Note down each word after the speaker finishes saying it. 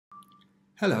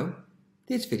Hello,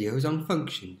 this video is on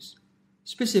functions.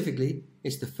 Specifically,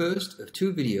 it's the first of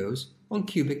two videos on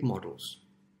cubic models,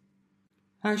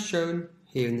 as shown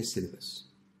here in the syllabus.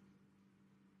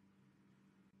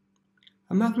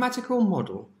 A mathematical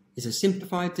model is a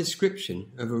simplified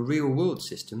description of a real-world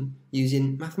system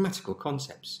using mathematical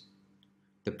concepts.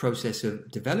 The process of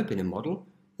developing a model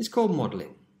is called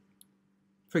modelling.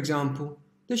 For example,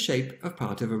 the shape of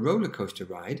part of a roller coaster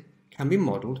ride can be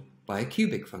modelled by a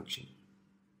cubic function.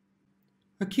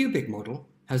 A cubic model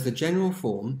has the general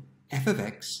form f of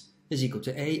x is equal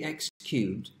to ax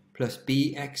cubed plus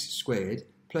bx squared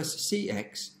plus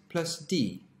cx plus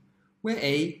d, where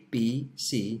a, b,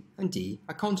 c and d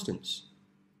are constants,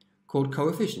 called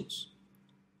coefficients.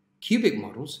 Cubic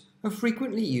models are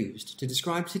frequently used to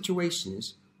describe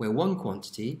situations where one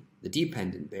quantity, the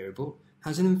dependent variable,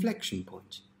 has an inflection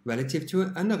point relative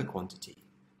to another quantity,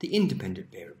 the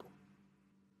independent variable.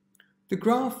 The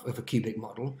graph of a cubic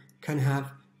model can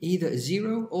have either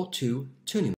 0 or 2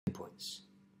 turning points,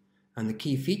 and the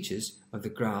key features of the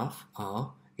graph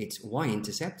are its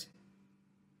y-intercept,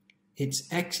 its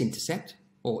x-intercept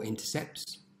or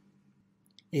intercepts,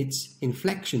 its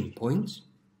inflection point,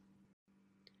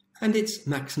 and its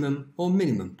maximum or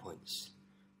minimum points.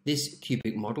 This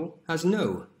cubic model has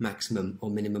no maximum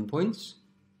or minimum points,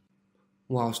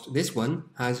 whilst this one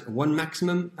has one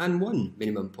maximum and one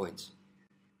minimum point.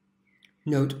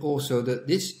 Note also that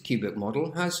this cubic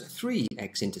model has 3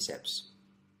 x-intercepts.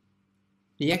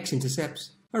 The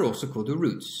x-intercepts are also called the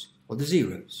roots, or the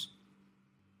zeros.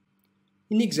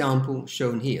 In the example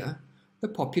shown here, the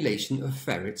population of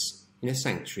ferrets in a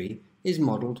sanctuary is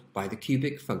modelled by the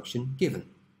cubic function given.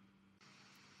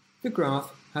 The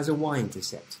graph has a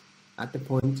y-intercept at the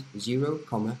point 0,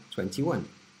 21.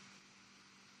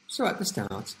 So at the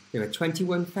start, there are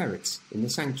 21 ferrets in the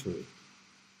sanctuary.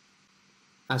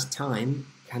 As time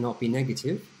cannot be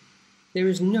negative, there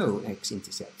is no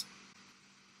x-intercept.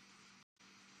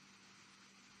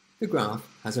 The graph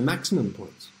has a maximum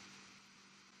point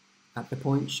at the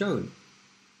point shown.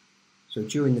 So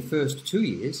during the first 2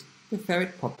 years, the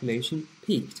ferret population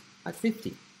peaked at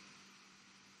 50.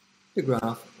 The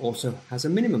graph also has a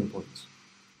minimum point,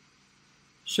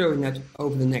 showing that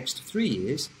over the next 3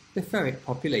 years, the ferret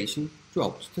population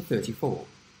dropped to 34.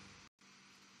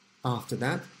 After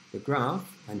that, the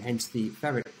graph, and hence the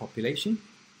ferret population,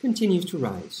 continues to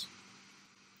rise.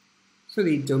 So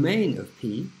the domain of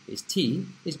P is t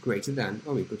is greater than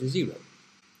or equal to 0,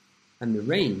 and the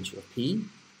range of P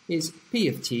is P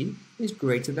of t is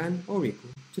greater than or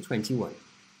equal to 21.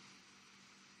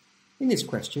 In this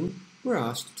question, we're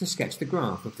asked to sketch the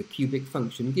graph of the cubic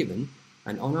function given,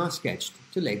 and on our sketch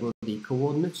to label the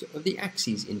coordinates of the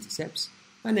axes intercepts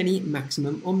and any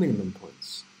maximum or minimum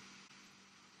points.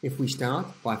 If we start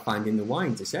by finding the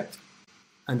y-intercept,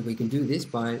 and we can do this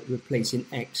by replacing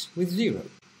x with 0,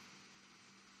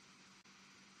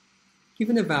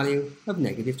 given a value of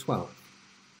 -12.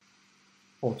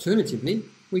 Alternatively,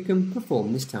 we can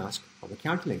perform this task on the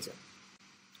calculator.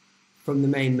 From the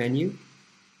main menu,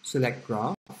 select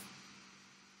Graph,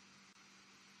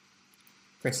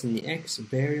 pressing the X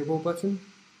variable button,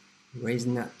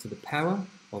 raising that to the power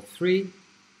of 3,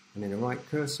 and then a right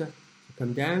cursor to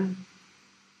come down,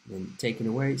 then taking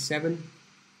away 7,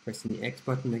 pressing the X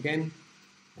button again,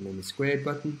 and then the squared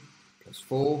button, plus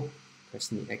 4,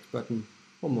 pressing the X button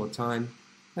one more time,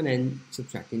 and then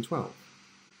subtracting 12.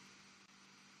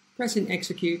 Pressing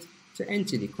execute to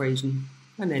enter the equation,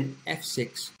 and then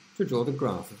F6 to draw the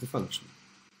graph of the function.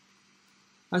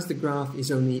 As the graph is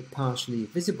only partially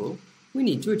visible, we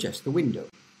need to adjust the window.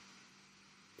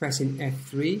 Pressing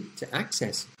F3 to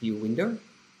access view window,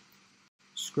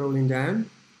 scrolling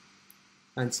down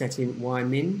and setting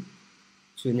Y-min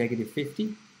to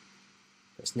 -50,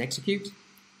 pressing execute,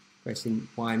 pressing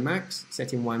Y-max,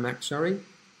 setting Y-max,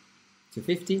 to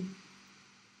 50,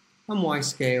 and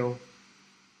Y-scale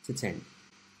to 10.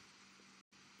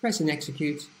 Pressing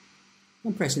execute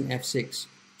and pressing F6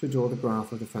 to draw the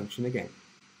graph of the function again.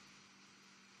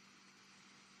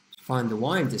 To find the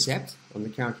y-intercept on the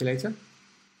calculator,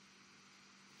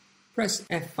 press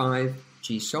F5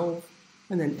 G-solve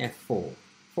and then F4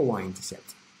 for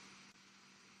y-intercept.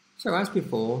 So as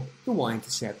before, the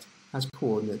y-intercept has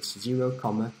coordinates 0,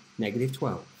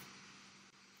 -12.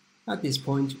 At this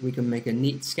point, we can make a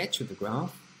neat sketch of the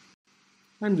graph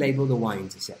and label the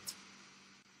y-intercept.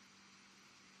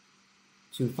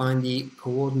 To find the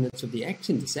coordinates of the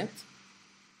x-intercept,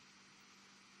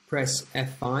 press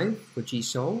F5 for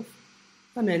G-solve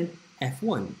and then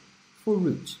F1 for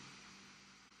root,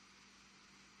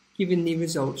 giving the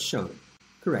results shown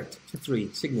correct to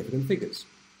 3 significant figures.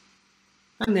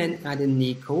 and then add in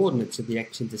the coordinates of the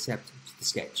x-intercept to the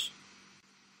sketch.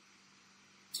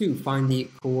 To find the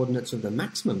coordinates of the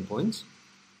maximum point,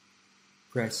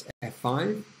 press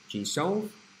F5,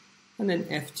 G-solve, and then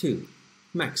F2,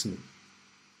 maximum,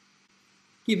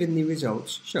 given the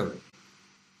results shown,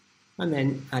 and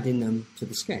then adding them to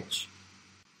the sketch.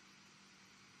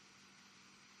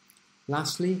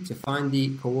 Lastly, to find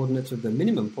the coordinates of the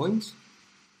minimum point,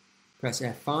 press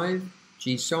F5,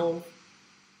 G-solve,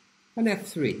 and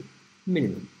F3,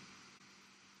 minimum,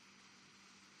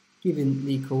 given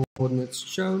the coordinates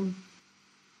shown,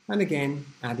 and again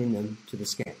adding them to the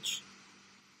sketch.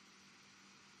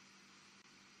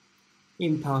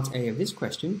 In part A of this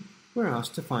question, we're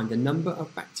asked to find the number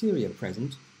of bacteria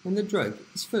present when the drug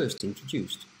is first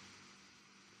introduced.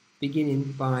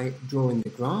 Beginning by drawing the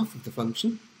graph of the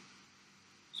function.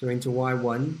 So into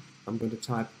y1, I'm going to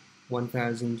type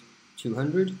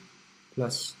 1200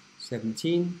 plus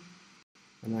 17,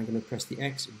 and I'm going to press the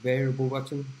x variable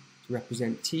button to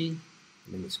represent t,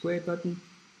 and then the squared button,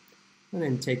 and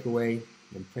then take away, and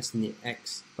then pressing the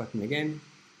x button again,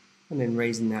 and then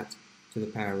raising that to the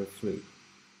power of 3,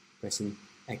 pressing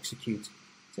execute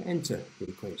to enter the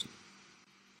equation.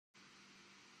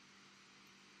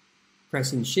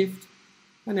 Pressing shift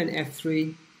and then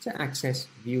F3 to access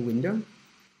view window,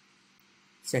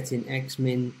 setting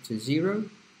xmin to 0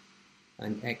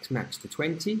 and xmax to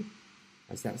 20,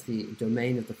 as that's the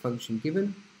domain of the function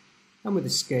given, and with a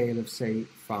scale of say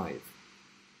 5.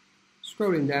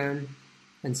 Scrolling down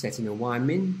and setting a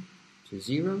ymin to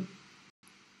 0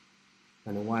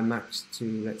 and a ymax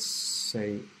to, let's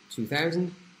say,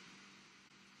 2000,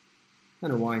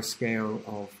 and a y scale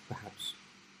of perhaps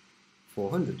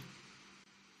 400.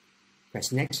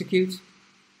 Pressing execute,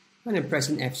 and then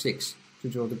pressing F6 to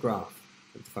draw the graph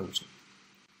of the function.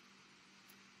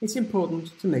 It's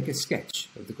important to make a sketch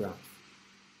of the graph.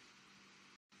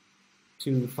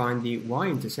 To find the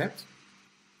y-intercept,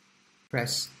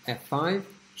 press F5,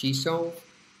 G-solve,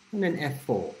 and then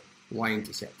F4,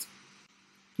 y-intercept,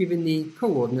 given the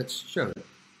coordinates shown.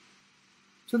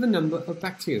 So the number of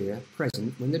bacteria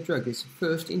present when the drug is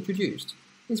first introduced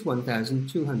is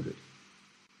 1200.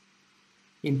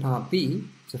 In part B,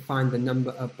 to find the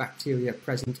number of bacteria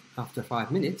present after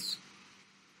 5 minutes,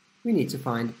 we need to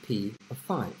find P of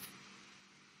 5.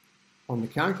 On the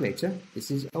calculator,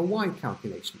 this is a Y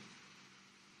calculation.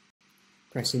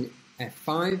 Pressing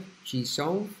F5,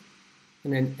 G-solve,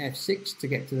 and then F6 to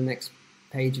get to the next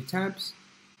page of tabs,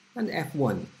 and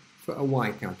F1 for a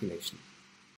Y calculation.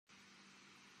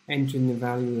 Entering the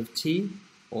value of T,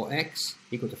 or X,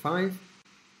 equal to 5,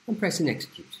 and pressing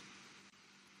execute,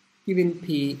 giving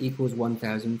P equals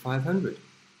 1500.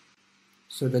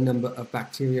 So the number of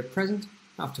bacteria present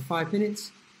after 5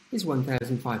 minutes is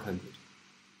 1500.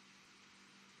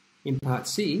 In part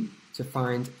C, to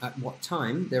find at what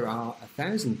time there are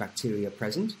 1000 bacteria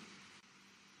present,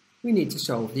 we need to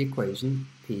solve the equation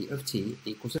P of T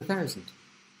equals 1000.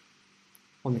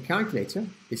 On the calculator,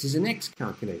 this is an X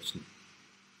calculation.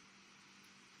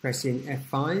 Pressing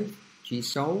F5,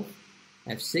 G-solve,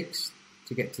 F6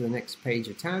 to get to the next page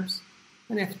of tabs,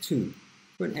 and F2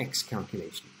 for an X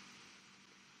calculation.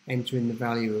 Entering the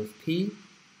value of P,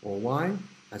 or Y,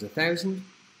 as 1000,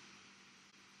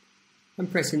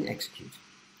 and pressing execute,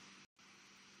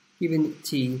 giving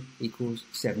T equals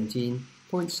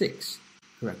 17.6,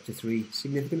 correct to 3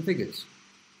 significant figures.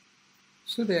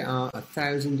 So there are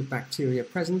 1000 bacteria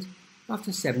present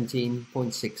after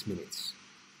 17.6 minutes.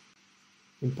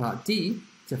 In part D,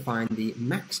 to find the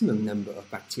maximum number of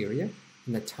bacteria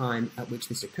and the time at which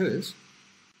this occurs,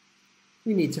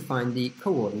 we need to find the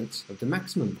coordinates of the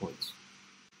maximum point.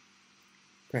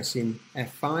 Pressing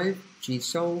F5,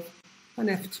 G-solve, and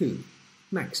F2,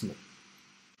 maximum,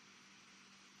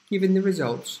 giving the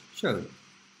results shown.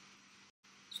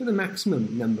 So the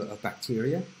maximum number of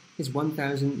bacteria is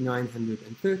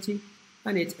 1930,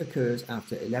 and it occurs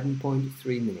after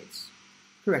 11.3 minutes,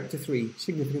 correct to 3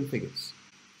 significant figures.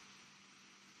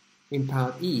 In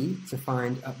part E, to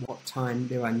find at what time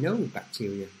there are no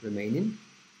bacteria remaining,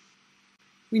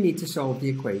 we need to solve the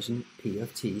equation P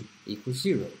of T equals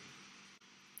 0.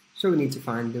 So we need to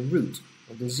find the root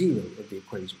of the 0 of the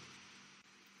equation.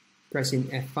 Pressing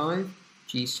F5,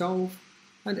 G-solve,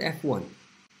 and F1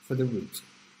 for the root,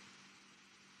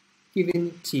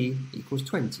 giving T equals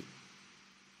 20.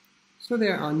 So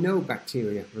there are no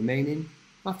bacteria remaining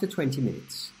after 20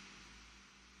 minutes.